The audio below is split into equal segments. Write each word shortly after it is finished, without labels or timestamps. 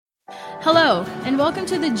Hello, and welcome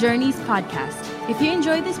to the Journeys podcast. If you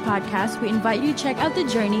enjoy this podcast, we invite you to check out The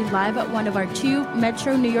Journey live at one of our two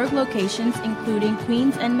Metro New York locations, including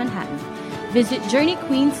Queens and Manhattan. Visit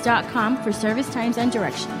journeyqueens.com for service times and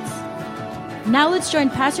directions. Now let's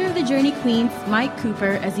join Pastor of the Journey Queens, Mike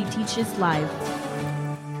Cooper, as he teaches live.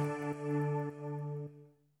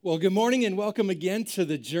 Well, good morning and welcome again to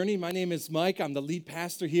The Journey. My name is Mike. I'm the lead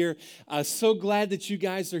pastor here. So glad that you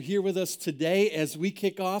guys are here with us today as we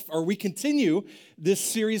continue this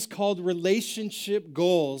series called Relationship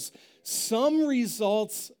Goals. Some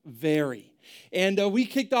results vary. And we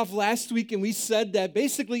kicked off last week and we said that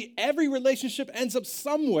basically every relationship ends up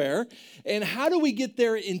somewhere. And how do we get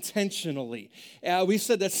there intentionally? We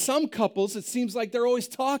said that some couples, it seems like they're always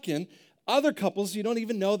talking. Other couples, you don't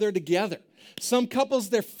even know they're together. Some couples,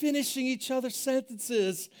 they're finishing each other's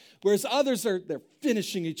sentences, whereas others they're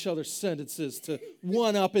finishing each other's sentences to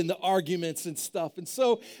one up in the arguments and stuff. And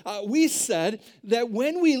so we said that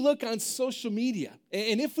when we look on social media,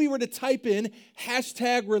 and if we were to type in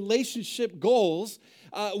hashtag relationship goals,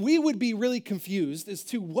 we would be really confused as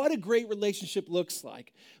to what a great relationship looks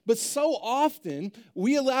like. But so often,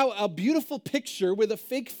 we allow a beautiful picture with a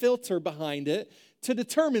fake filter behind it to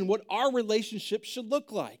determine what our relationship should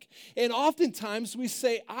look like. And oftentimes we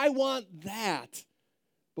say, I want that.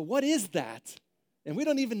 But what is that? And we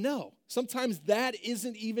don't even know. Sometimes that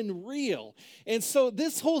isn't even real. And so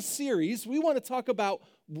this whole series, we want to talk about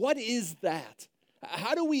what is that?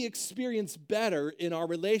 How do we experience better in our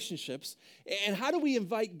relationships? And how do we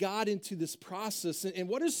invite God into this process? And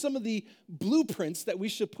what are some of the blueprints that we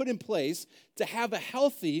should put in place to have a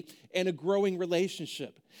healthy and a growing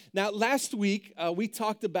relationship? Now, last week, we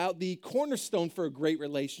talked about the cornerstone for a great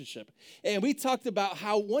relationship. And we talked about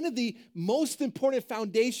how one of the most important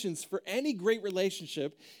foundations for any great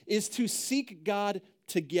relationship is to seek God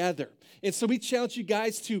together. And so we challenge you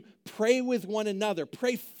guys to pray with one another,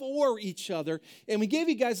 pray for each other. And we gave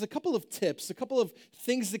you guys a couple of tips, a couple of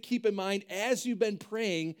things to keep in mind as you've been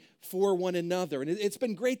praying for one another. And it's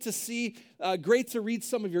been great to see, great to read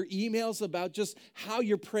some of your emails about just how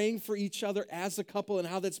you're praying for each other as a couple and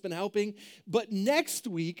how that's been helping. But next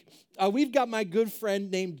week, we've got my good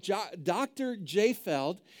friend named Dr. Jay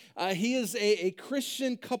Feld. He is a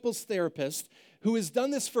Christian couples therapist who has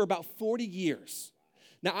done this for about 40 years.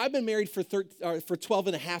 Now, I've been married for 12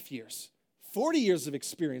 and a half years, 40 years of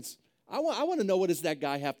experience. I want to know, what does that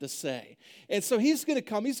guy have to say? And so he's going to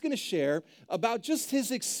come, he's going to share about just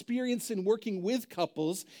his experience in working with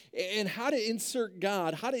couples and how to insert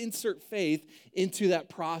God, how to insert faith into that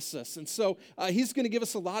process. And so he's going to give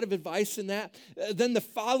us a lot of advice in that. Then the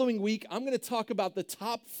following week, I'm going to talk about the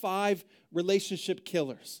top 5 relationship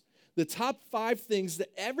killers. The top 5 things that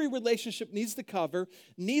every relationship needs to cover,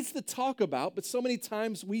 needs to talk about, but so many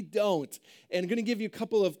times we don't. And I'm going to give you a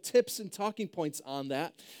couple of tips and talking points on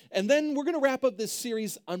that. And then we're going to wrap up this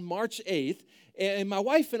series on March 8th. And my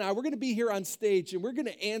wife and I, we're going to be here on stage, and we're going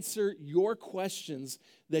to answer your questions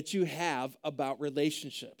that you have about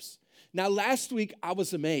relationships. Now, last week, I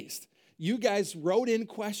was amazed. You guys wrote in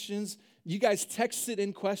questions. You guys texted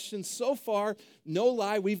in questions. So far, no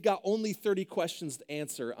lie, we've got only 30 questions to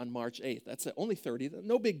answer on March 8th. That's it, only 30,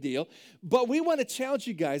 no big deal. But we want to challenge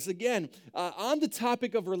you guys, again, on the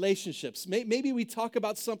topic of relationships. Maybe we talk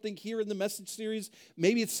about something here in the message series.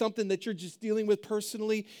 Maybe it's something that you're just dealing with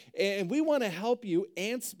personally. And we want to help you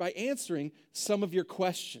by answering some of your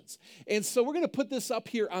questions. And so we're going to put this up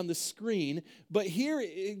here on the screen. But here,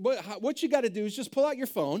 what you got to do is just pull out your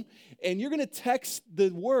phone, and you're going to text the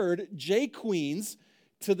word JQueens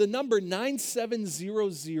to the number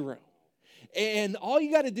 9700. And all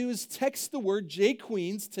you got to do is text the word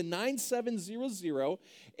JQueens to 9700,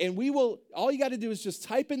 and all you got to do is just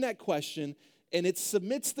type in that question, and it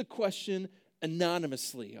submits the question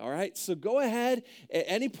anonymously, all right? So go ahead at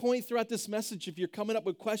any point throughout this message, if you're coming up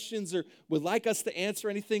with questions or would like us to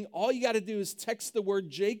answer anything, all you got to do is text the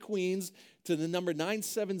word JQueens to the number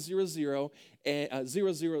 9700 and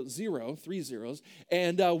 000, 3 zeros,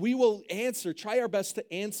 and we will try our best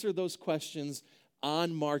to answer those questions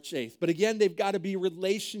on March 8th. But again, they've got to be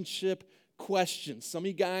relationship questions. Some of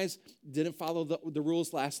you guys didn't follow the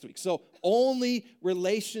rules last week. So only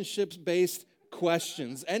relationships-based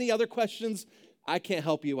questions. Any other questions? I can't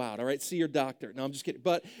help you out, all right? See your doctor. No, I'm just kidding.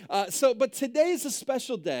 But today is a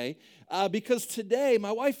special day because today,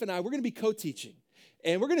 my wife and I, we're going to be co-teaching.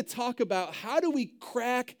 And we're going to talk about how do we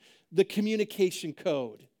crack the communication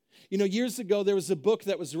code. You know, years ago, there was a book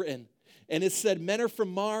that was written, and it said, men are from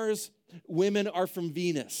Mars, women are from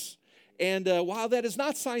Venus. And while that is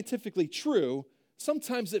not scientifically true,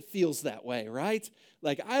 sometimes it feels that way, right?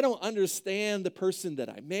 Like, I don't understand the person that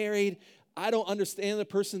I married. I don't understand the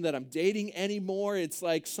person that I'm dating anymore. It's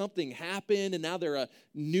like something happened and now they're a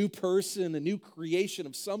new person, a new creation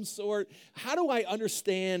of some sort. How do I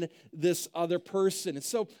understand this other person? And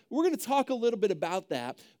so we're going to talk a little bit about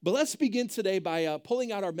that. But let's begin today by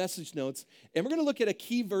pulling out our message notes. And we're going to look at a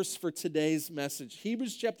key verse for today's message.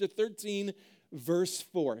 Hebrews chapter 13, verse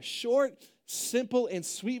 4. Short, simple, and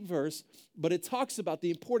sweet verse, but it talks about the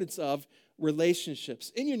importance of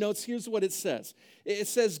relationships. In your notes, here's what it says. It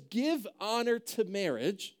says, give honor to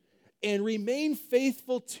marriage and remain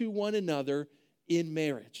faithful to one another in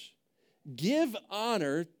marriage. Give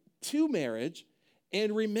honor to marriage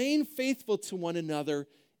and remain faithful to one another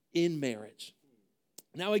in marriage.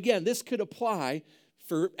 Now, again, this could apply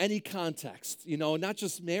for any context, not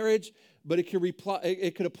just marriage, but it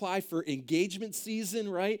could apply for engagement season,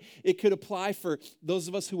 right? It could apply for those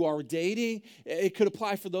of us who are dating. It could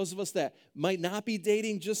apply for those of us that might not be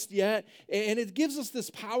dating just yet. And it gives us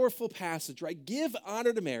this powerful passage, right? Give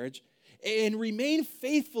honor to marriage and remain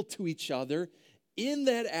faithful to each other in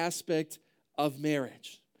that aspect of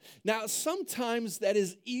marriage. Now, sometimes that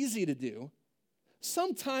is easy to do.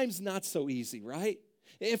 Sometimes not so easy, right?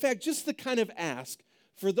 In fact, just to kind of ask,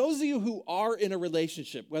 for those of you who are in a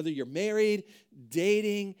relationship, whether you're married,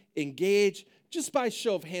 dating, engaged, just by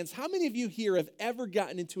show of hands, how many of you here have ever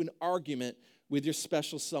gotten into an argument with your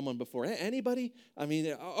special someone before? Anybody? I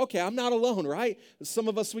mean, okay, I'm not alone, right? Some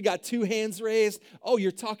of us, we got 2 hands raised. Oh,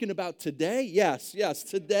 you're talking about today? Yes,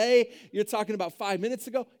 today. You're talking about 5 minutes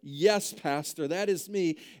ago? Yes, Pastor, that is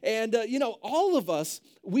me. And, all of us,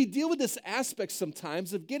 we deal with this aspect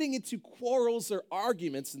sometimes of getting into quarrels or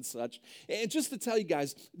arguments and such. And just to tell you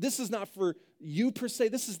guys, this is not for you per se.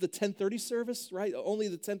 This is the 10:30 service, right? Only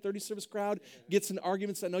the 10:30 service crowd gets in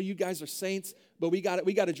arguments. I know you guys are saints, but we got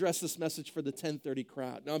to address this message for the 10:30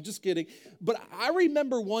 crowd. No, I'm just kidding. But I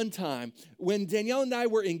remember one time when Danielle and I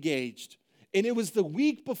were engaged, and it was the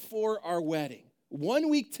week before our wedding. 1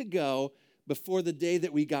 week to go before the day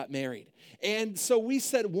that we got married. And so we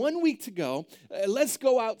said, 1 week to go, let's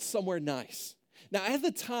go out somewhere nice. Now, at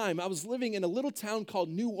the time, I was living in a little town called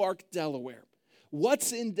Newark, Delaware.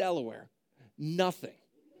 What's in Delaware? Nothing.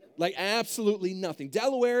 Like absolutely nothing.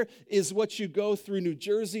 Delaware is what you go through New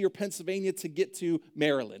Jersey or Pennsylvania to get to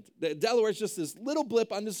Maryland. Delaware is just this little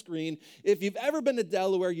blip on the screen. If you've ever been to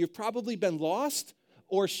Delaware, you've probably been lost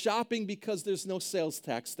or shopping because there's no sales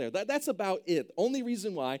tax there. That's about it. Only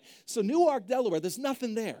reason why. So Newark, Delaware, there's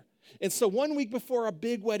nothing there. And so 1 week before our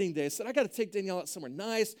big wedding day, I said, I got to take Danielle out somewhere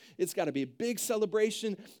nice. It's got to be a big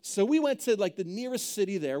celebration. So we went to like the nearest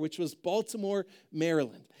city there, which was Baltimore,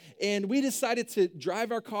 Maryland. And we decided to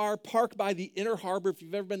drive our car, park by the Inner Harbor. If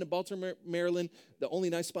you've ever been to Baltimore, Maryland, the only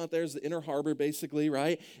nice spot there is the Inner Harbor, basically,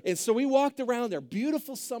 right? And so we walked around there,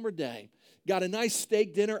 beautiful summer day. Got a nice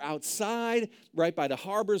steak dinner outside, right by the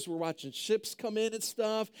harbors. We're watching ships come in and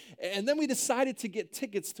stuff. And then we decided to get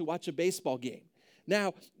tickets to watch a baseball game.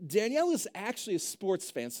 Now, Danielle is actually a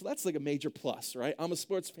sports fan, so that's like a major plus, right? I'm a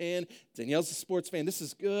sports fan. Danielle's a sports fan. This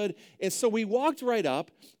is good. And so we walked right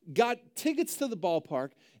up, got tickets to the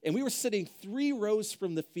ballpark, and we were sitting 3 rows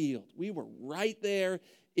from the field. We were right there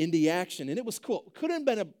in the action, and it was cool. Couldn't have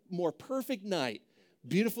been a more perfect night.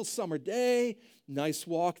 Beautiful summer day, nice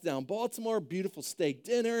walk down Baltimore, beautiful steak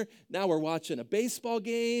dinner. Now we're watching a baseball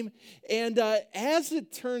game. And as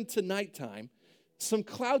it turned to nighttime, some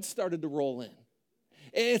clouds started to roll in.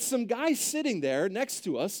 And some guy sitting there next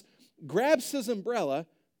to us grabs his umbrella,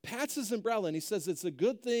 pats his umbrella, and he says, it's a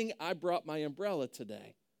good thing I brought my umbrella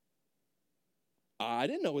today. I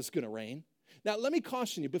didn't know it was going to rain. Now, let me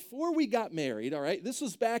caution you, before we got married, all right, this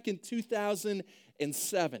was back in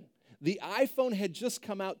 2007. The iPhone had just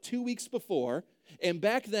come out 2 weeks before, and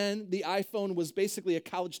back then, the iPhone was basically a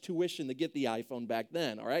college tuition to get the iPhone back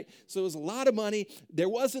then, all right? So it was a lot of money. There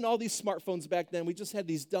wasn't all these smartphones back then. We just had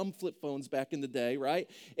these dumb flip phones back in the day, right?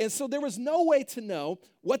 And so there was no way to know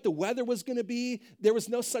what the weather was going to be. There was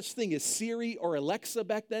no such thing as Siri or Alexa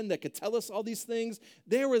back then that could tell us all these things.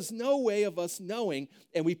 There was no way of us knowing,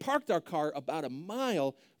 and we parked our car about a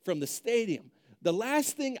mile from the stadium. The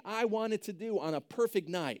last thing I wanted to do on a perfect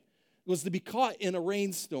night was to be caught in a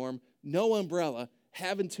rainstorm, no umbrella,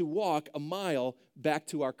 having to walk a mile back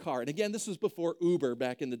to our car. And again, this was before Uber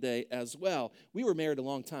back in the day as well. We were married a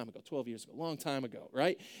long time ago, 12 years ago, a long time ago,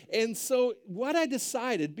 right? And so what I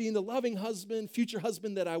decided, being the loving husband, future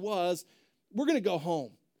husband that I was, we're going to go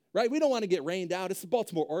home, right? We don't want to get rained out. It's the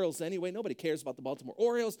Baltimore Orioles anyway. Nobody cares about the Baltimore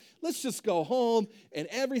Orioles. Let's just go home and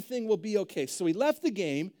everything will be okay. So we left the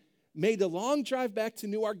game, made the long drive back to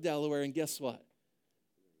Newark, Delaware, and guess what?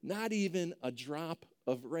 Not even a drop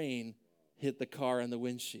of rain hit the car on the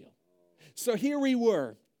windshield. So here we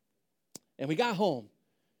were, and we got home.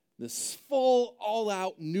 this full,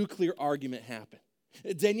 all-out nuclear argument happened.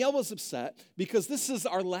 Danielle was upset because this is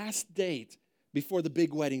our last date before the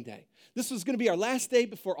big wedding day. This was going to be our last day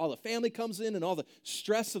before all the family comes in and all the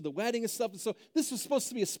stress of the wedding and stuff. And so this was supposed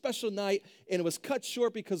to be a special night, and it was cut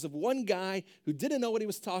short because of one guy who didn't know what he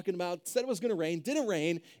was talking about, said it was going to rain, didn't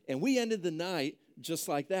rain, and we ended the night just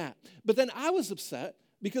like that. But then I was upset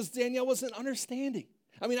because Danielle wasn't understanding.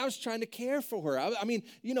 I mean, I was trying to care for her. I mean,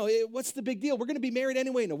 what's the big deal? We're going to be married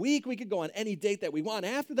anyway in a week. We could go on any date that we want.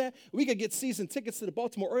 After that, we could get season tickets to the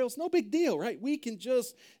Baltimore Orioles. No big deal, right? We can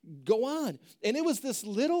just go on. And it was this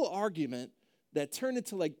little argument that turned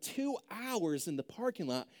into like 2 hours in the parking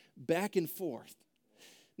lot back and forth.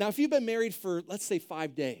 Now, if you've been married for, let's say,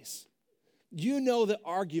 5 days, you know that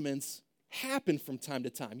arguments happen from time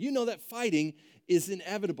to time. You know that fighting is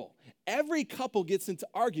inevitable. Every couple gets into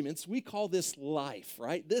arguments. We call this life,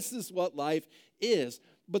 right? This is what life is.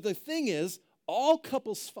 But the thing is, all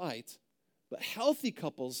couples fight, but healthy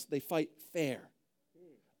couples, they fight fair.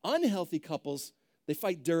 Unhealthy couples, they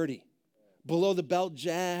fight dirty. Below the belt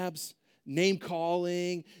jabs, name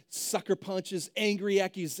calling, sucker punches, angry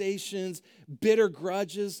accusations, bitter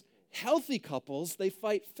grudges. Healthy couples, they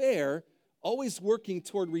fight fair, always working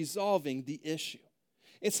toward resolving the issue.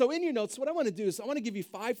 And so in your notes, what I want to do is I want to give you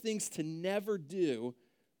 5 things to never do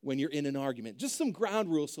when you're in an argument. Just some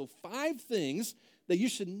ground rules. So 5 things that you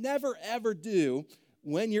should never, ever do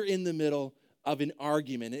when you're in the middle of an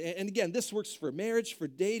argument. And again, this works for marriage, for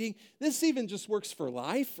dating. This even just works for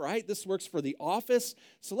life, right? This works for the office.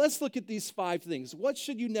 So let's look at these 5 things. What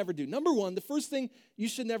should you never do? Number 1, the first thing you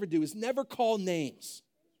should never do is never call names.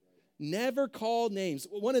 Never call names.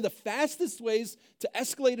 One of the fastest ways to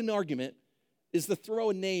escalate an argument is to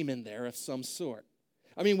throw a name in there of some sort.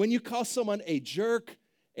 I mean, when you call someone a jerk,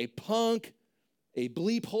 a punk, a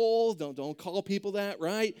bleep hole, don't call people that,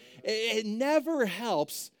 right? It never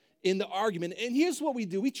helps in the argument. And here's what we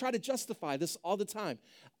do. We try to justify this all the time.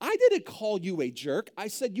 I didn't call you a jerk. I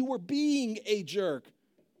said you were being a jerk.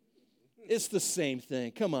 It's the same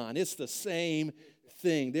thing. Come on, it's the same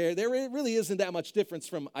thing. There really isn't that much difference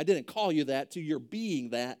from I didn't call you that to you're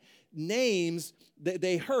being that. Names,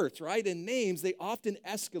 they hurt, right? And names, they often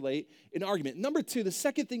escalate an argument. Number 2, the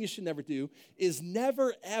second thing you should never do is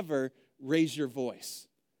never, ever raise your voice.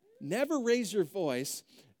 Never raise your voice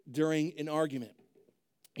during an argument.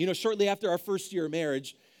 Shortly after our first year of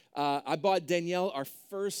marriage, I bought Danielle our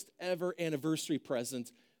first ever anniversary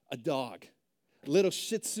present, a dog. A little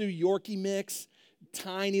Shih Tzu Yorkie mix.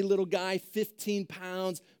 Tiny little guy, 15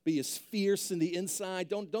 pounds, but he is fierce in the inside.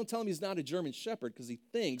 Don't tell him he's not a German Shepherd because he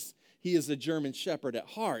thinks he is a German Shepherd at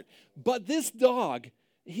heart. But this dog,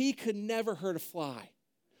 he could never hurt a fly.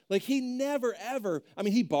 Like he never, ever,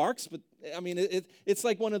 he barks, but it's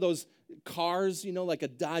like one of those cars, like a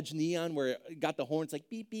Dodge Neon where it got the horns like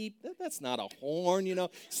beep, beep. That's not a horn,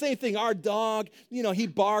 Same thing, our dog, he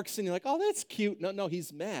barks and you're like, oh, that's cute. No,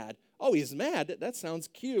 he's mad. Oh, he's mad. That sounds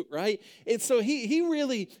cute, right? And so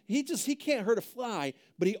he can't hurt a fly,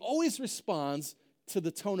 but he always responds to the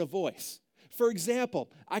tone of voice. For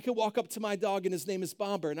example, I could walk up to my dog and his name is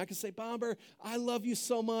Bomber, and I could say, Bomber, I love you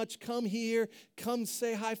so much. Come here. Come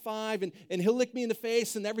say high five, and he'll lick me in the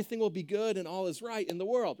face, and everything will be good, and all is right in the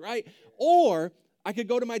world, right? Or I could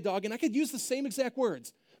go to my dog, and I could use the same exact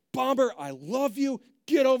words. Bomber, I love you.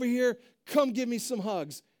 Get over here. Come give me some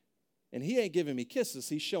hugs. And he ain't giving me kisses.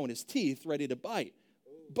 He's showing his teeth, ready to bite.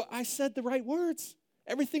 But I said the right words.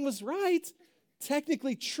 Everything was right.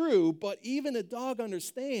 Technically true, but even a dog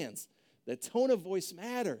understands that tone of voice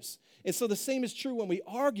matters. And so the same is true when we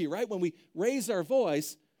argue, right? When we raise our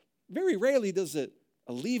voice, very rarely does it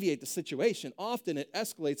alleviate the situation. Often it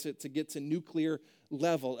escalates it to get to nuclear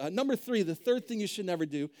level. Number 3, the third thing you should never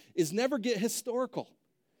do is never get historical.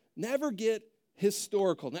 Never get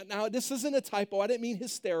historical. Now, this isn't a typo. I didn't mean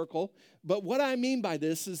hysterical. But what I mean by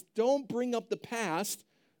this is don't bring up the past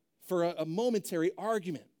for a momentary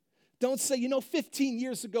argument. Don't say, 15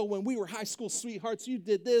 years ago when we were high school sweethearts, you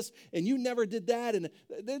did this and you never did that. And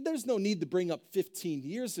there's no need to bring up 15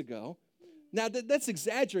 years ago. Now, that's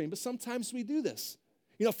exaggerating, but sometimes we do this.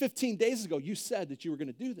 15 days ago, you said that you were going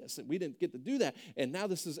to do this, and we didn't get to do that. And now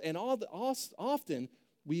this is, and often,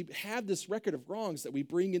 we have this record of wrongs that we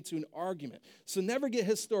bring into an argument. So never get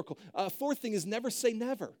historical. Fourth thing is never say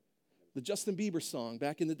never. The Justin Bieber song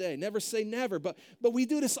back in the day. Never say never. But we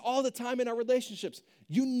do this all the time in our relationships.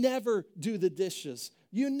 You never do the dishes.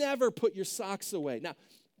 You never put your socks away. Now,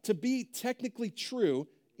 to be technically true,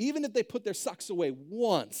 even if they put their socks away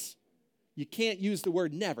once, you can't use the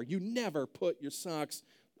word never. You never put your socks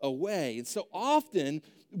away. And so often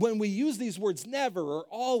when we use these words never or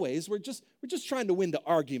always, we're just trying to win the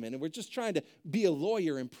argument, and we're just trying to be a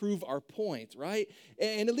lawyer and prove our point, right?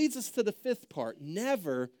 And it leads us to the fifth part: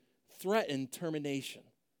 never threaten termination.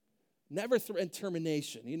 Never threaten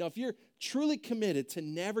termination. You know, if you're truly committed to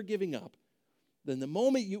never giving up, then the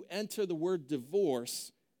moment you enter the word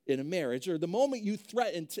divorce in a marriage, or the moment you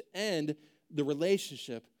threaten to end the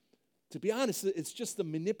relationship, to be honest, it's just a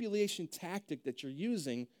manipulation tactic that you're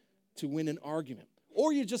using to win an argument.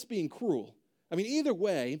 Or you're just being cruel. I mean, either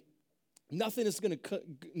way, nothing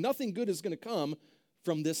good is going to come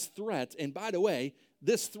from this threat. And by the way,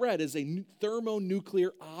 this threat is a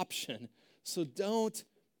thermonuclear option. So don't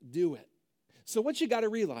do it. So what you got to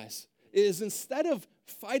realize is, instead of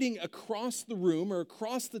fighting across the room or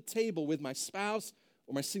across the table with my spouse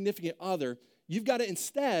or my significant other, you've got to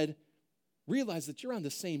instead realize that you're on the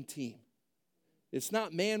same team. It's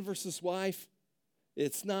not man versus wife.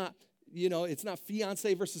 It's not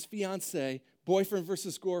fiance versus fiance, boyfriend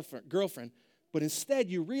versus girlfriend. But instead,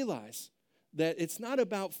 you realize that it's not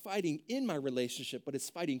about fighting in my relationship, but it's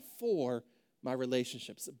fighting for my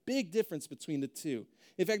relationship. It's a big difference between the two.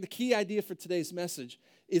 In fact, the key idea for today's message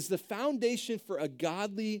is the foundation for a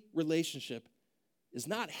godly relationship is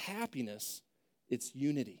not happiness, it's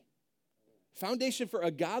unity. Foundation for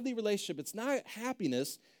a godly relationship, it's not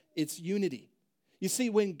happiness, it's unity. You see,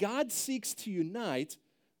 when God seeks to unite,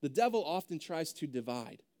 the devil often tries to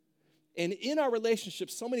divide. And in our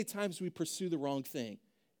relationships, so many times we pursue the wrong thing.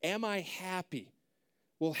 Am I happy?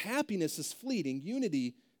 Well, happiness is fleeting.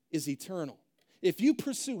 Unity is eternal. If you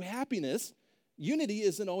pursue happiness, unity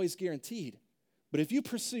isn't always guaranteed. But if you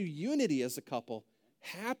pursue unity as a couple,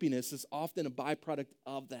 happiness is often a byproduct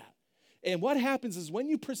of that. And what happens is, when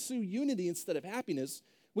you pursue unity instead of happiness,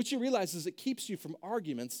 what you realize is it keeps you from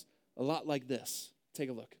arguments a lot like this. Take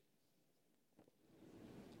a look.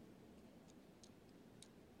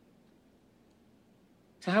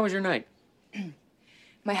 So how was your night?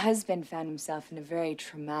 My husband found himself in a very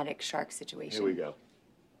traumatic shark situation. Here we go.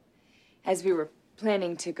 As we were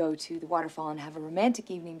planning to go to the waterfall and have a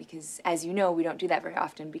romantic evening, because, as you know, we don't do that very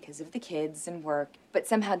often because of the kids and work. But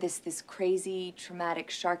somehow this crazy,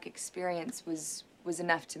 traumatic shark experience was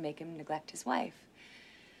enough to make him neglect his wife.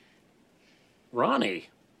 Ronnie,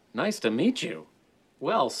 nice to meet you.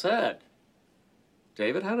 Well said.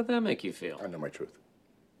 David, how did that make you feel? I know my truth.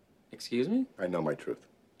 Excuse me? I know my truth.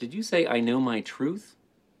 Did you say I know my truth?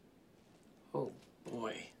 Oh,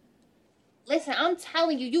 boy. Listen, I'm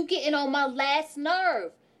telling you, you getting on my last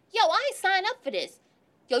nerve. Yo, I ain't signed up for this.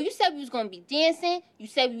 Yo, you said we was gonna be dancing. You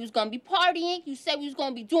said we was gonna be partying. You said we was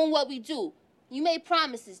gonna be doing what we do. You made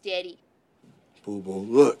promises, Daddy. Boo-boo,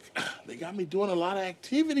 look, they got me doing a lot of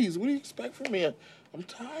activities. What do you expect from me? I'm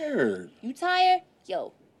tired. You tired?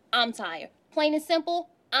 Yo, I'm tired. Plain and simple,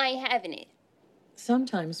 I ain't having it.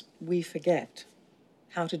 Sometimes we forget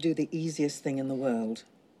how to do the easiest thing in the world,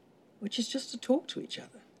 which is just to talk to each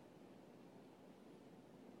other.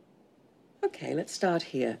 Okay, let's start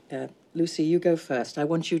here. Lucy, you go first. I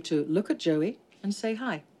want you to look at Joey and say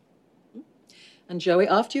hi. And Joey,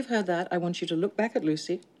 after you've heard that, I want you to look back at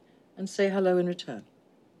Lucy and say hello in return.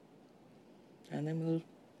 And then we'll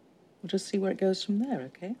just see where it goes from there,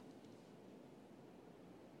 okay?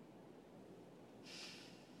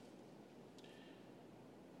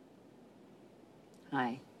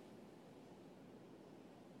 Hi.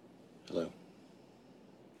 Hello.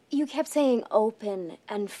 You kept saying open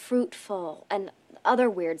and fruitful and other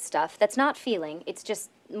weird stuff. That's not feeling. It's just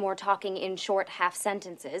more talking in short half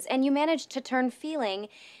sentences. And you managed to turn feeling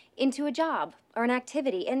into a job or an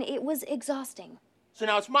activity, and it was exhausting. So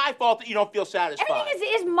now it's my fault that you don't feel satisfied. Everything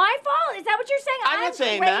is my fault? Is that what you're saying? I'm not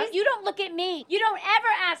saying that. You don't look at me. You don't ever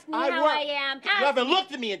ask me how I am. You haven't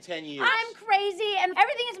looked at me in 10 years. I'm crazy, and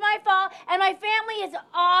everything is my fault, and my family is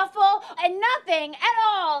awful, and nothing at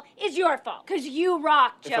all is your fault, because you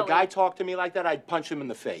rock, Joey. If a guy talked to me like that, I'd punch him in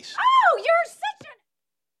the face. Oh, you're such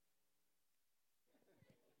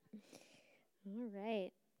an... All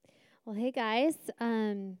right. Well, hey, guys.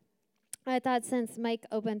 I thought, since Mike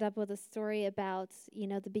opened up with a story about,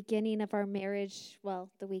 the beginning of our marriage, well,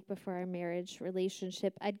 the week before our marriage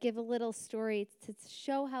relationship, I'd give a little story to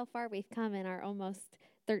show how far we've come in our almost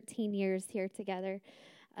 13 years here together.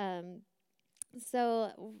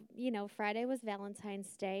 So, Friday was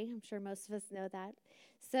Valentine's Day. I'm sure most of us know that.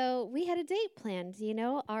 So we had a date planned,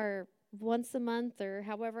 our once a month or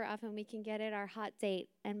however often we can get it, our hot date.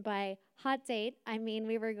 And by hot date, I mean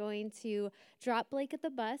we were going to drop Blake at the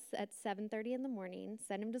bus at 7:30 in the morning,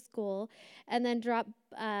 send him to school, and then drop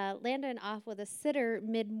Landon off with a sitter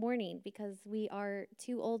mid-morning because we are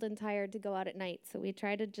too old and tired to go out at night. So we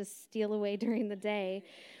try to just steal away during the day.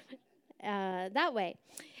 that way.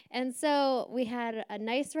 And so we had a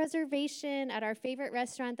nice reservation at our favorite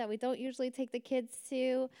restaurant that we don't usually take the kids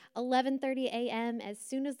to, 11:30 a.m. as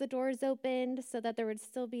soon as the doors opened, so that there would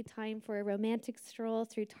still be time for a romantic stroll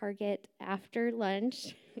through Target after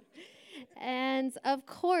lunch. And of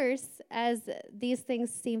course, as these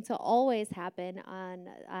things seem to always happen on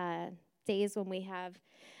days when we have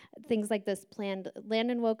things like this planned,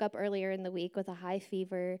 Landon woke up earlier in the week with a high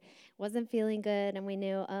fever, wasn't feeling good, and we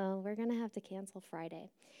knew, oh, we're going to have to cancel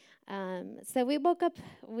Friday. So we woke up,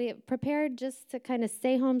 we prepared just to kind of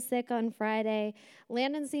stay homesick on Friday.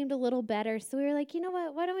 Landon seemed a little better, so we were like, you know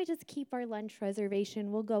what, why don't we just keep our lunch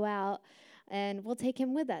reservation? We'll go out and we'll take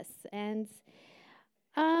him with us. And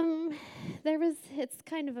it's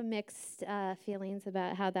kind of a mixed feelings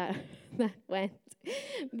about how that that went.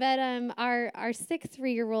 But our 6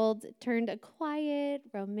 3-year-old turned a quiet,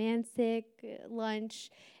 romantic lunch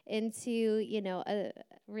into,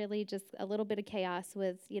 really just a little bit of chaos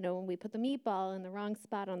with, when we put the meatball in the wrong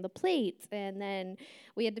spot on the plate, and then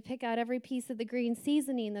we had to pick out every piece of the green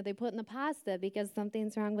seasoning that they put in the pasta because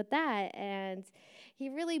something's wrong with that. And he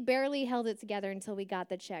really barely held it together until we got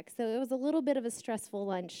the check. So it was a little bit of a stressful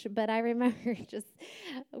lunch, but I remember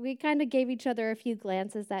we kind of gave each other a few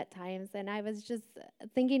glances at times, and I was just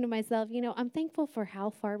thinking to myself, I'm thankful for how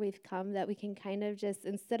far we've come, that we can kind of just,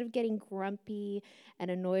 instead of getting grumpy and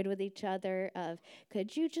annoyed with each other of,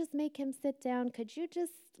 could you just make him sit down? Could you?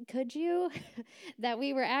 That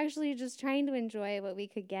we were actually just trying to enjoy what we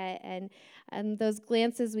could get. And those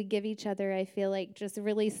glances we give each other, I feel like just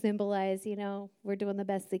really symbolize, we're doing the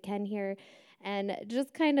best we can here. And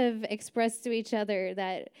just kind of express to each other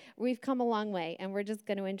that we've come a long way and we're just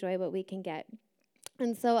going to enjoy what we can get.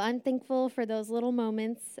 And so I'm thankful for those little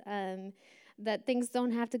moments, that things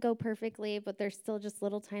don't have to go perfectly, but there's still just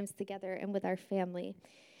little times together and with our family.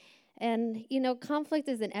 And, conflict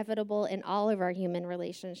is inevitable in all of our human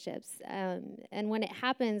relationships. And when it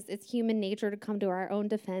happens, it's human nature to come to our own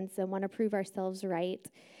defense and want to prove ourselves right.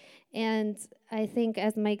 And I think,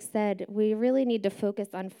 as Mike said, we really need to focus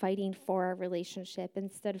on fighting for our relationship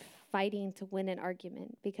instead of fighting to win an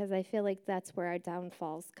argument, because I feel like that's where our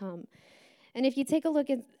downfalls come. And if you take a look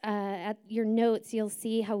at your notes, you'll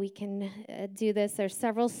see how we can do this. There's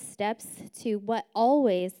several steps to what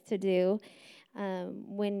always to do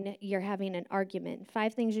when you're having an argument.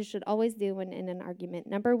 5 things you should always do when in an argument.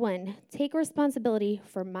 Number 1, take responsibility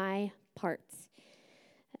for my parts.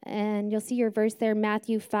 And you'll see your verse there,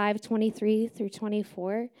 Matthew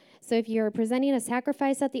 5:23-24. So if you're presenting a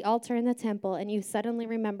sacrifice at the altar in the temple and you suddenly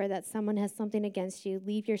remember that someone has something against you,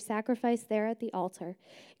 leave your sacrifice there at the altar.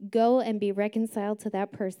 Go and be reconciled to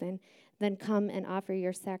that person. Then come and offer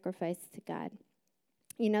your sacrifice to God.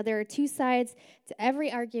 There are 2 sides to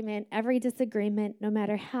every argument, every disagreement, no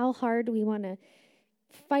matter how hard we want to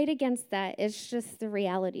fight against that. It's just the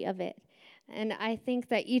reality of it. And I think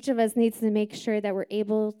that each of us needs to make sure that we're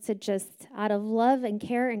able to just, out of love and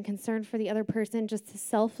care and concern for the other person, just to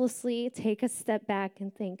selflessly take a step back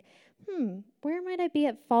and think, where might I be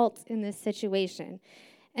at fault in this situation?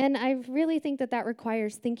 And I really think that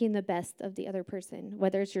requires thinking the best of the other person,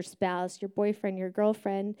 whether it's your spouse, your boyfriend, your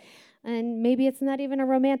girlfriend, and maybe it's not even a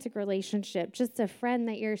romantic relationship, just a friend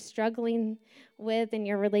that you're struggling with in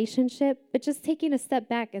your relationship, but just taking a step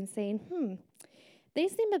back and saying, they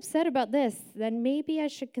seem upset about this, then maybe I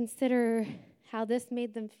should consider how this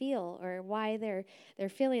made them feel or why they're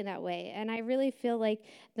feeling that way. And I really feel like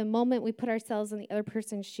the moment we put ourselves in the other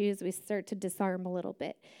person's shoes, we start to disarm a little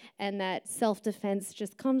bit. And that self-defense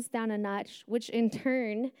just comes down a notch, which in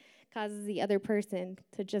turn causes the other person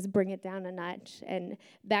to just bring it down a notch and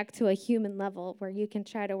back to a human level where you can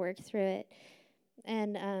try to work through it.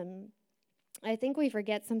 And I think we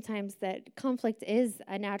forget sometimes that conflict is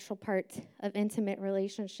a natural part of intimate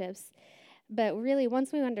relationships. But really,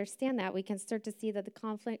 once we understand that, we can start to see that the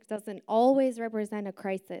conflict doesn't always represent a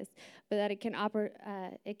crisis, but that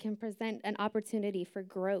it can present an opportunity for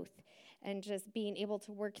growth and just being able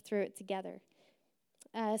to work through it together.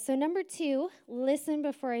 So number 2, listen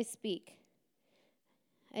before I speak.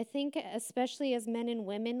 I think especially as men and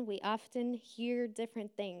women, we often hear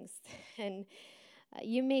different things. And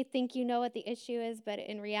you may think you know what the issue is, but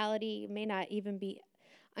in reality, you may not even be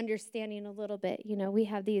understanding a little bit. We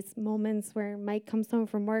have these moments where Mike comes home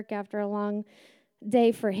from work after a long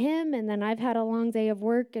day for him, and then I've had a long day of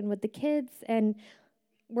work and with the kids, and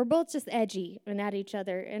we're both just edgy and at each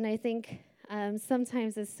other. And I think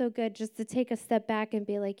sometimes it's so good just to take a step back and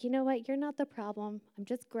be like, you know what, you're not the problem. I'm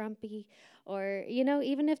just grumpy. Or,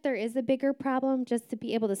 even if there is a bigger problem, just to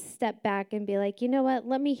be able to step back and be like, you know what,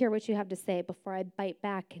 let me hear what you have to say before I bite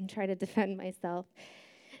back and try to defend myself.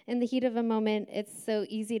 In the heat of a moment, it's so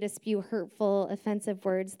easy to spew hurtful, offensive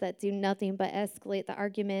words that do nothing but escalate the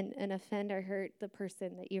argument and offend or hurt the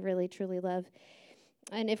person that you really, truly love.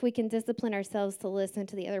 And if we can discipline ourselves to listen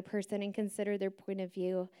to the other person and consider their point of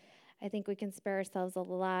view, I think we can spare ourselves a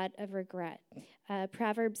lot of regret.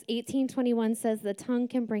 Proverbs 18:21 says, "The tongue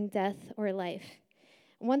can bring death or life."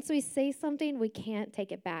 Once we say something, we can't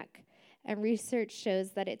take it back. And research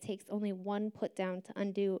shows that it takes only one put down to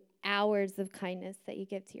undo hours of kindness that you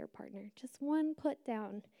give to your partner. Just one put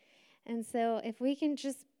down. And so if we can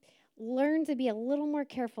just learn to be a little more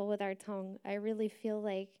careful with our tongue, I really feel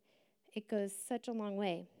like it goes such a long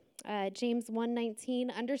way. James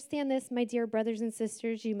 1:19, "Understand this, my dear brothers and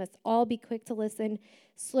sisters, you must all be quick to listen,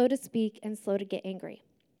 slow to speak, and slow to get angry."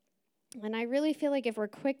 And I really feel like if we're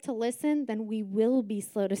quick to listen, then we will be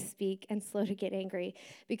slow to speak and slow to get angry.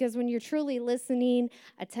 Because when you're truly listening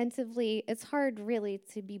attentively, it's hard really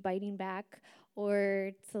to be biting back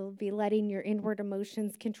or to be letting your inward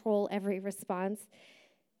emotions control every response.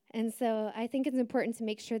 And so I think it's important to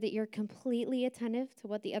make sure that you're completely attentive to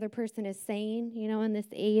what the other person is saying. You know, in this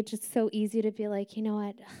age, it's so easy to be like, you know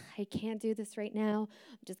what, I can't do this right now.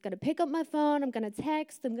 I'm just going to pick up my phone. I'm going to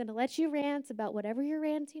text. I'm going to let you rant about whatever you're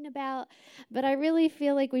ranting about. But I really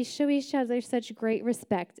feel like we show each other such great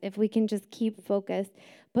respect if we can just keep focused,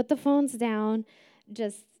 put the phones down,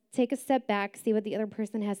 just take a step back, see what the other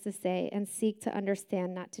person has to say, and seek to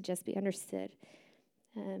understand, not to just be understood.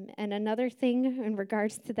 And another thing in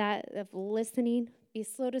regards to that of listening, be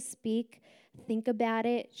slow to speak, think about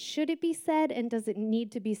it. Should it be said, and does it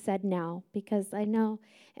need to be said now? Because I know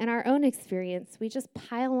in our own experience, we just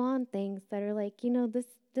pile on things that are like, you know,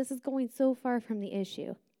 this is going so far from the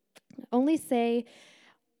issue. Only say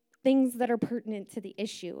things that are pertinent to the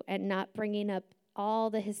issue and not bringing up all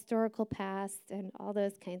the historical past and all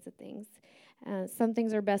those kinds of things. Some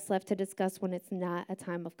things are best left to discuss when it's not a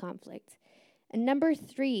time of conflict. And number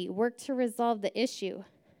 3, work to resolve the issue.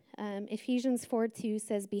 Ephesians 4:2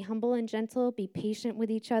 says, "Be humble and gentle, be patient with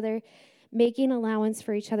each other, making allowance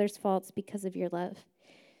for each other's faults because of your love."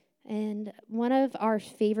 And one of our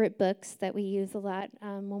favorite books that we use a lot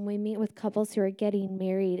when we meet with couples who are getting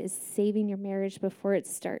married is Saving Your Marriage Before It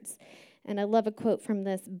Starts. And I love a quote from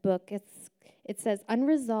this book. It says,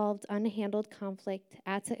 "Unresolved, unhandled conflict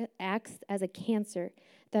acts as a cancer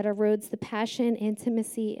that erodes the passion,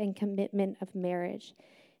 intimacy, and commitment of marriage."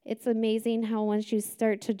 It's amazing how once you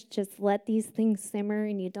start to just let these things simmer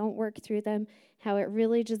and you don't work through them, how it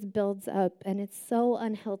really just builds up, and it's so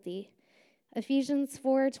unhealthy. Ephesians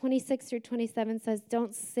 4:26-27 says,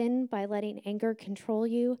 "Don't sin by letting anger control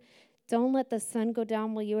you. Don't let the sun go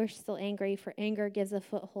down while you are still angry, for anger gives a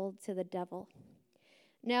foothold to the devil."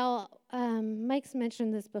 Now, Mike's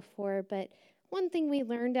mentioned this before, but one thing we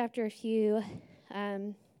learned after a few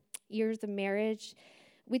years of marriage,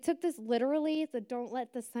 we took this literally, the "don't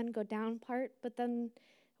let the sun go down" part, but then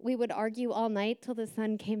we would argue all night till the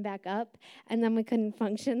sun came back up, and then we couldn't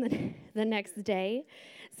function the next day.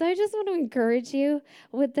 So I just want to encourage you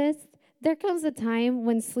with this. There comes a time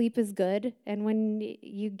when sleep is good, and when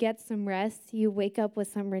you get some rest, you wake up with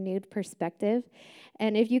some renewed perspective.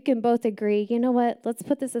 And if you can both agree, you know what, let's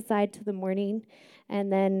put this aside to the morning,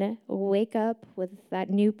 and then wake up with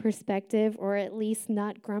that new perspective, or at least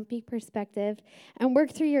not grumpy perspective, and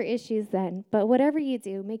work through your issues then. But whatever you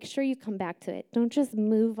do, make sure you come back to it. Don't just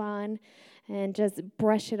move on and just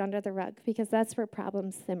brush it under the rug, because that's where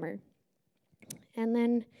problems simmer. And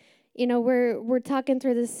then, you know, we're talking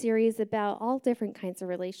through this series about all different kinds of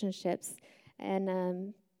relationships,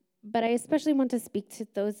 and but I especially want to speak to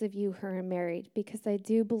those of you who are married, because I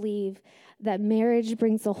do believe that marriage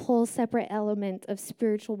brings a whole separate element of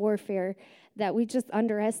spiritual warfare that we just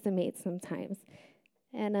underestimate sometimes.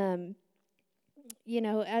 And you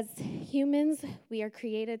know, as humans, we are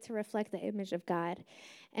created to reflect the image of God,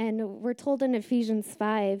 and we're told in Ephesians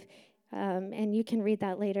 5. And you can read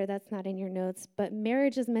that later. That's not in your notes. But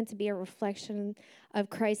marriage is meant to be a reflection of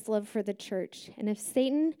Christ's love for the church. And if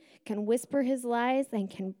Satan can whisper his lies and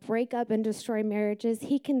can break up and destroy marriages,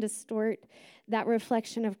 he can distort that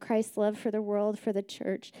reflection of Christ's love for the world, for the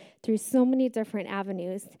church, through so many different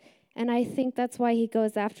avenues. And I think that's why he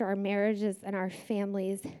goes after our marriages and our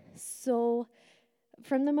families so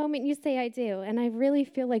from the moment you say "I do." And I really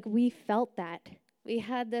feel like we felt that. We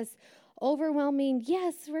had this overwhelming,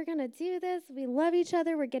 yes, we're going to do this. We love each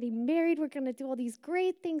other. We're getting married. We're going to do all these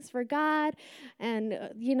great things for God.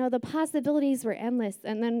 And, you know, the possibilities were endless.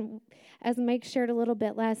 And then, as Mike shared a little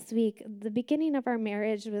bit last week, the beginning of our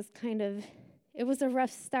marriage was it was a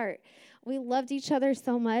rough start. We loved each other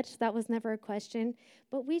so much. That was never a question.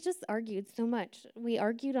 But we just argued so much. We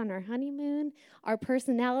argued on our honeymoon. Our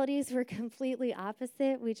personalities were completely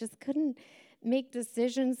opposite. We just couldn't make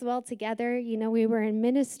decisions well together. We were in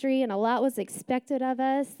ministry and a lot was expected of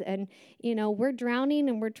us. And, we're drowning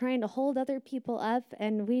and we're trying to hold other people up.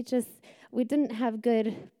 And we didn't have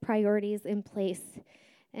good priorities in place.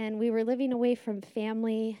 And we were living away from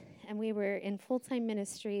family and we were in full-time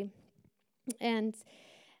ministry. And,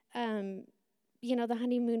 the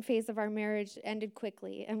honeymoon phase of our marriage ended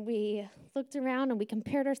quickly. And we looked around and we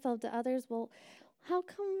compared ourselves to others. Well, how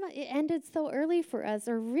come it ended so early for us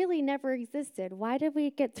or really never existed? Why did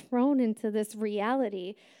we get thrown into this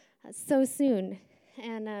reality so soon?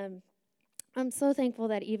 And I'm so thankful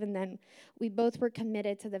that even then we both were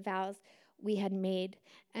committed to the vows we had made.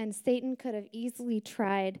 And Satan could have easily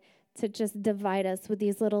tried to just divide us with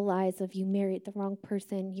these little lies of you married the wrong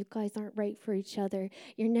person, you guys aren't right for each other,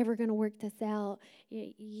 you're never going to work this out,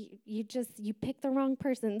 you picked the wrong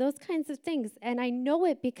person, those kinds of things. And I know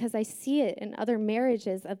it because I see it in other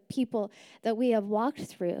marriages of people that we have walked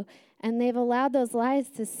through, and they've allowed those lies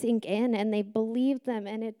to sink in, and they believe them,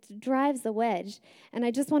 and it drives a wedge. And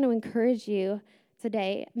I just want to encourage you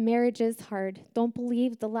today, marriage is hard. Don't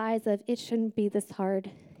believe the lies of it shouldn't be this hard.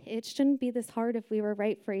 It shouldn't be this hard if we were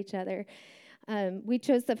right for each other. We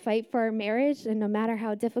chose to fight for our marriage, and no matter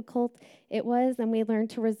how difficult it was, and we learned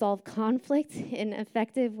to resolve conflict in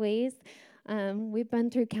effective ways. We've been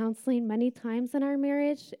through counseling many times in our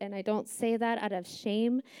marriage, and I don't say that out of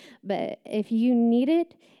shame, but if you need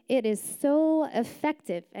it, it is so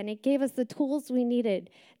effective, and it gave us the tools we needed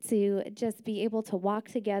to just be able to walk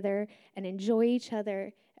together and enjoy each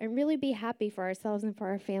other and really be happy for ourselves and for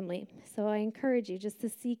our family. So I encourage you just to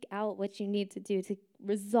seek out what you need to do to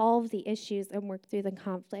resolve the issues and work through the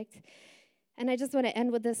conflict. And I just want to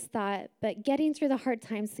end with this thought, but getting through the hard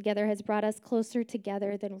times together has brought us closer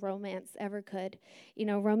together than romance ever could.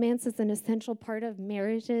 Romance is an essential part of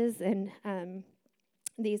marriages and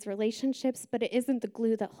these relationships, but it isn't the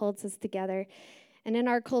glue that holds us together. And in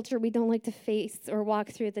our culture, we don't like to face or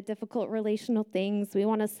walk through the difficult relational things. We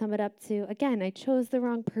want to sum it up to, again, I chose the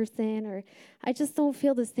wrong person, or I just don't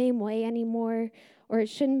feel the same way anymore, or it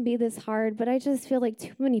shouldn't be this hard. But I just feel like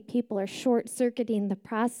too many people are short-circuiting the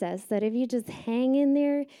process, that if you just hang in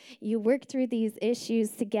there, you work through these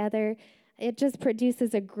issues together, it just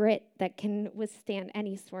produces a grit that can withstand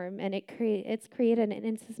any storm. And it's created an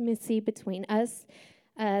intimacy between us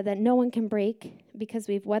that no one can break because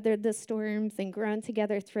we've weathered the storms and grown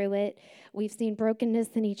together through it. We've seen brokenness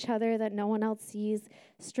in each other that no one else sees,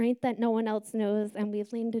 strength that no one else knows, and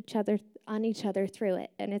we've leaned on each other through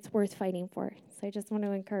it, and it's worth fighting for. So I just want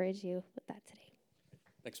to encourage you with that today.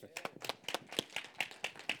 Thanks, Rick.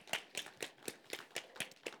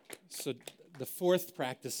 So the fourth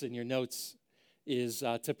practice in your notes is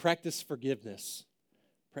to practice forgiveness.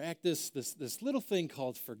 Practice this little thing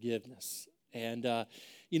called forgiveness. And,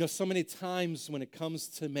 so many times when it comes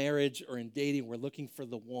to marriage or in dating, we're looking for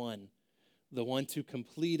the one to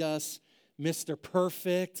complete us, Mr.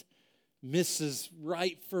 Perfect, Mrs.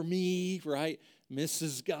 Right for me, right?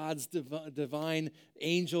 Mrs. God's divine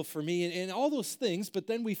angel for me, and all those things. But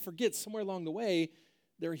then we forget somewhere along the way,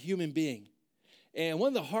 they're a human being. And one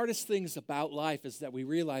of the hardest things about life is that we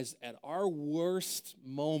realize at our worst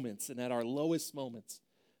moments and at our lowest moments,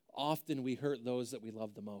 often we hurt those that we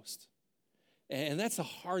love the most. And that's a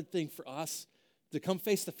hard thing for us to come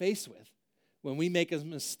face to face with. When we make a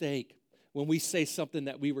mistake, when we say something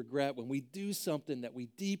that we regret, when we do something that we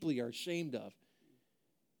deeply are ashamed of.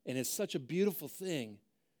 And it's such a beautiful thing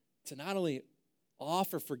to not only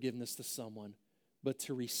offer forgiveness to someone, but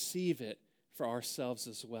to receive it for ourselves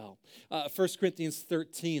as well. 1 Corinthians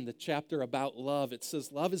 13, the chapter about love, it says,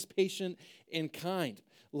 love is patient and kind.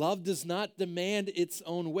 Love does not demand its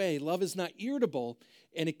own way. Love is not irritable,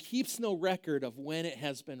 and it keeps no record of when it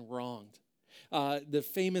has been wronged. The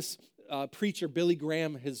famous preacher Billy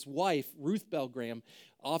Graham, his wife, Ruth Bell Graham,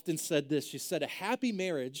 often said this. She said, a happy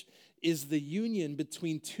marriage is the union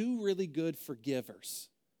between two really good forgivers.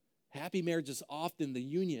 Happy marriage is often the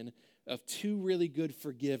union of two really good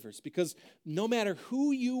forgivers, because no matter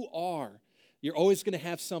who you are, you're always going to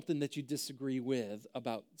have something that you disagree with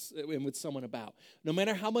about and with someone about. No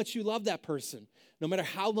matter how much you love that person, no matter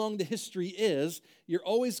how long the history is, you're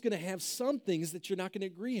always going to have some things that you're not going to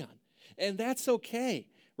agree on. And that's okay,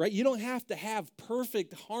 right? You don't have to have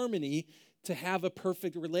perfect harmony to have a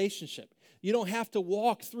perfect relationship. You don't have to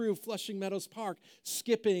walk through Flushing Meadows Park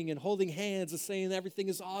skipping and holding hands and saying everything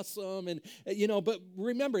is awesome. And, but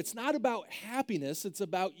remember, it's not about happiness. It's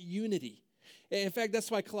about unity. In fact, that's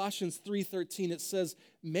why Colossians 3:13, it says,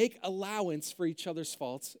 make allowance for each other's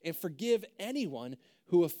faults and forgive anyone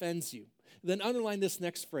who offends you. Then underline this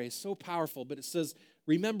next phrase, so powerful, but it says,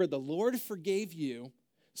 remember, the Lord forgave you,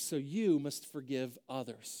 so you must forgive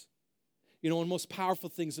others. You know, one of the most powerful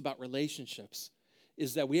things about relationships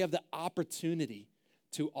is that we have the opportunity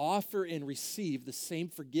to offer and receive the same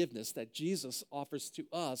forgiveness that Jesus offers to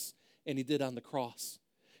us and he did on the cross.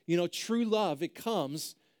 You know, true love, it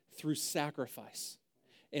comes through sacrifice.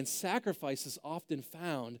 And sacrifice is often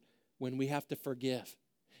found when we have to forgive.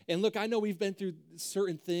 And look, I know we've been through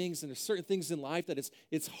certain things, and there's certain things in life that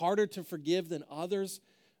it's harder to forgive than others.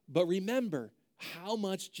 But remember how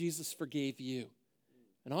much Jesus forgave you.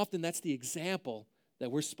 And often that's the example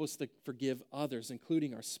that we're supposed to forgive others,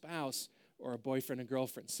 including our spouse or a boyfriend and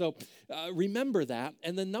girlfriend. So remember that.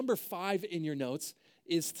 And then number 5 in your notes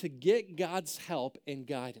is to get God's help and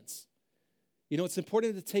guidance. You know, it's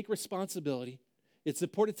important to take responsibility. It's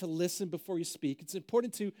important to listen before you speak. It's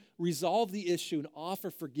important to resolve the issue and offer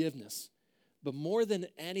forgiveness. But more than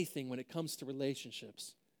anything, when it comes to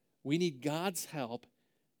relationships, we need God's help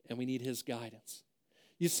and we need his guidance.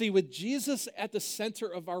 You see, with Jesus at the center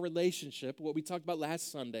of our relationship, what we talked about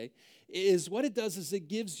last Sunday, is what it does is it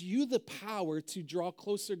gives you the power to draw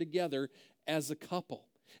closer together as a couple.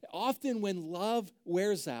 Often when love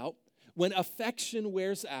wears out, when affection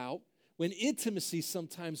wears out, when intimacy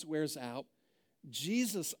sometimes wears out,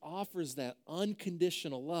 Jesus offers that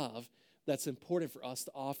unconditional love that's important for us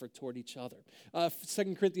to offer toward each other.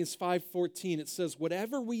 2 Corinthians 5:14, it says,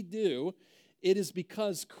 whatever we do, it is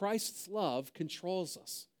because Christ's love controls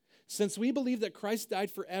us. Since we believe that Christ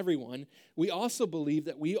died for everyone, we also believe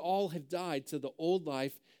that we all have died to the old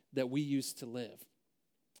life that we used to live.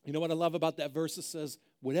 You know what I love about that verse? It says,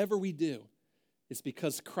 whatever we do, it's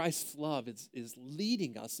because Christ's love is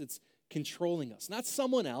leading us. It's controlling us. Not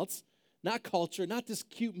someone else, not culture, not this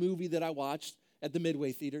cute movie that I watched at the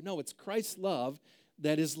Midway Theater. No, it's Christ's love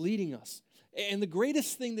that is leading us. And the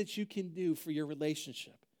greatest thing that you can do for your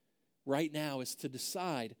relationship right now is to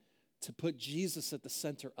decide to put Jesus at the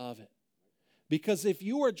center of it. Because if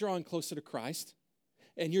you are drawing closer to Christ,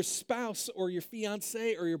 and your spouse or your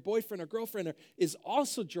fiance or your boyfriend or girlfriend is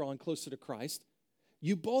also drawing closer to Christ,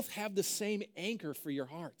 you both have the same anchor for your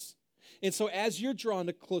hearts. And so as you're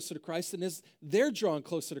drawn closer to Christ and as they're drawn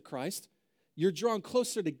closer to Christ, you're drawn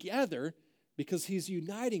closer together because he's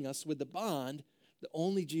uniting us with the bond that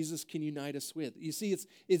only Jesus can unite us with. You see,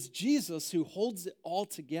 it's Jesus who holds it all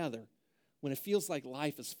together when it feels like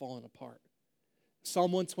life is falling apart.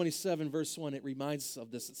 Psalm 127, verse 1, it reminds us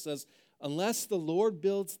of this. It says, unless the Lord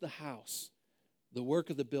builds the house, the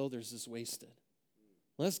work of the builders is wasted.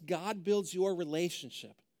 Unless God builds your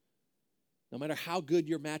relationship, no matter how good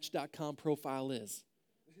your Match.com profile is,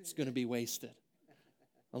 it's going to be wasted.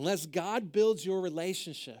 Unless God builds your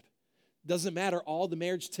relationship, doesn't matter all the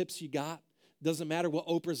marriage tips you got, doesn't matter what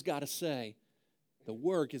Oprah's got to say, the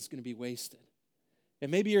work is going to be wasted.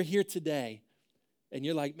 And maybe you're here today and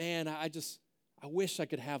you're like, man, I wish I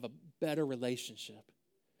could have a better relationship.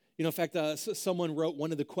 You know, in fact, someone wrote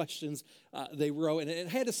one of the questions they wrote, and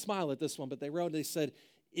I had to smile at this one, but they said,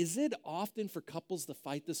 is it often for couples to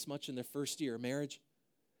fight this much in their first year of marriage?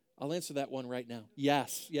 I'll answer that one right now.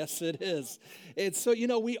 Yes, it is. And so, you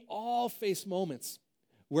know, we all face moments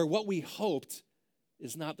where what we hoped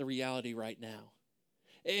is not the reality right now.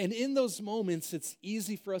 And in those moments, it's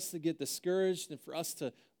easy for us to get discouraged and for us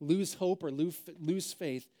to lose hope or lose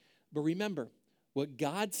faith. But remember, what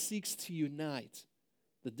God seeks to unite,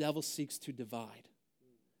 the devil seeks to divide.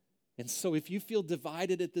 And so if you feel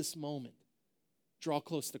divided at this moment, draw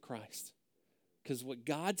close to Christ. Because what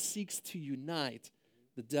God seeks to unite,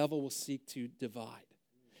 the devil will seek to divide.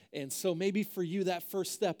 And so maybe for you, that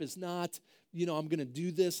first step is not, you know, I'm going to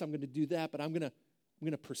do this, I'm going to do that, but I'm going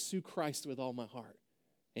to pursue Christ with all my heart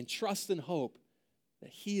and trust and hope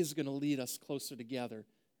that he is going to lead us closer together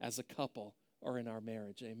as a couple or in our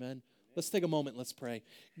marriage. Amen. Let's take a moment. Let's pray.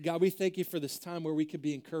 God, we thank you for this time where we can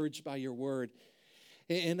be encouraged by your word.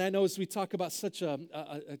 And I know as we talk about such a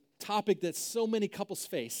topic that so many couples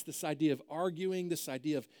face, this idea of arguing, this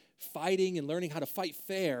idea of fighting and learning how to fight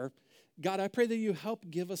fair, God, I pray that you help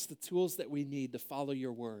give us the tools that we need to follow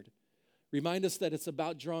your word. Remind us that it's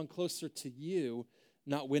about drawing closer to you,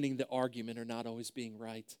 not winning the argument or not always being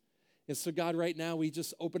right. And so, God, right now we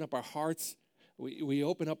just open up our hearts. We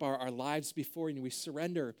open up our lives before you, and we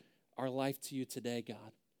surrender our life to you today,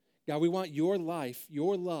 God. God, we want your life,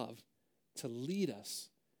 your love, to lead us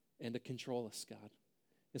and to control us, God.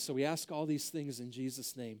 And so we ask all these things in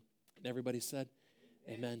Jesus' name. And everybody said,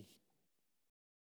 amen.